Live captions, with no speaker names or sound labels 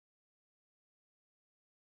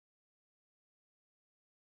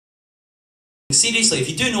Seriously, if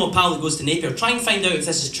you do know a pal that goes to Napier, try and find out if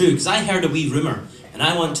this is true, because I heard a wee rumour, and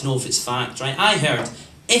I want to know if it's fact, right? I heard,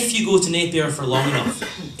 if you go to Napier for long enough,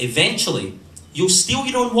 eventually, you'll steal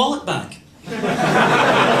your own wallet back.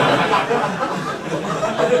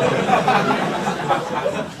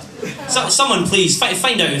 So, someone please,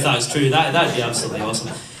 find out if that's true, that'd be absolutely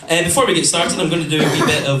awesome. Before we get started, I'm going to do a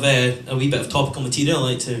wee bit of topical material.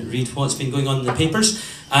 I like to read what's been going on in the papers.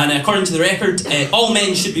 And according to the Record, all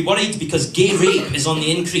men should be worried because gay rape is on the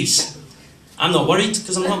increase. I'm not worried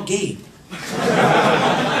because I'm not gay.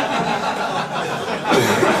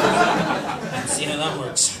 See how that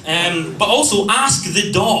works. But also, ask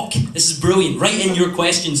the doc. This is brilliant. Write in your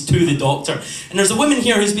questions to the doctor. And there's a woman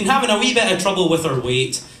here who's been having a wee bit of trouble with her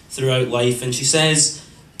weight throughout life. And she says,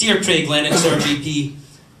 "Dear Craig Lennox, our GP,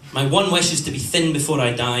 my one wish is to be thin before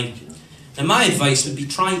I die. Now my advice would be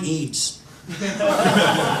try AIDS."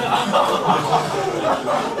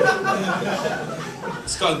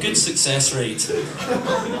 It's got a good success rate.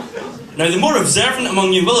 Now the more observant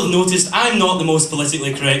among you will have noticed I'm not the most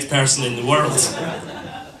politically correct person in the world.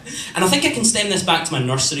 And I think I can stem this back to my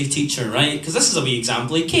nursery teacher, right? Because this is a wee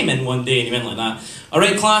example. He came in one day and he went like that.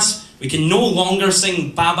 "Alright class, we can no longer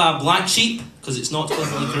sing Baba Black Sheep because it's not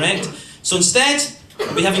politically correct. So instead,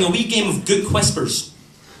 we'll be having a wee game of Gook Whispers."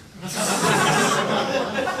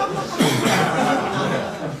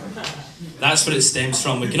 That's where it stems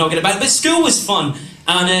from. We cannot get it back. But school was fun.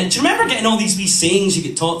 And do you remember getting all these wee sayings you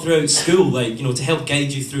get taught throughout school, like, you know, to help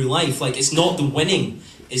guide you through life? Like, it's not the winning,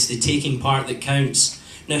 it's the taking part that counts.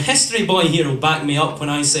 Now, history boy here will back me up when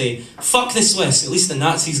I say, fuck the Swiss, at least the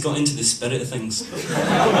Nazis got into the spirit of things.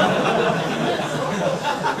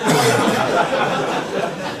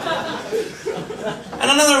 And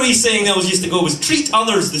another wee saying that was used to go was, treat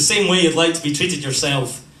others the same way you'd like to be treated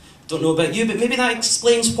yourself. Don't know about you, but maybe that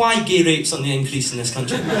explains why gay rape's on the increase in this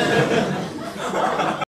country.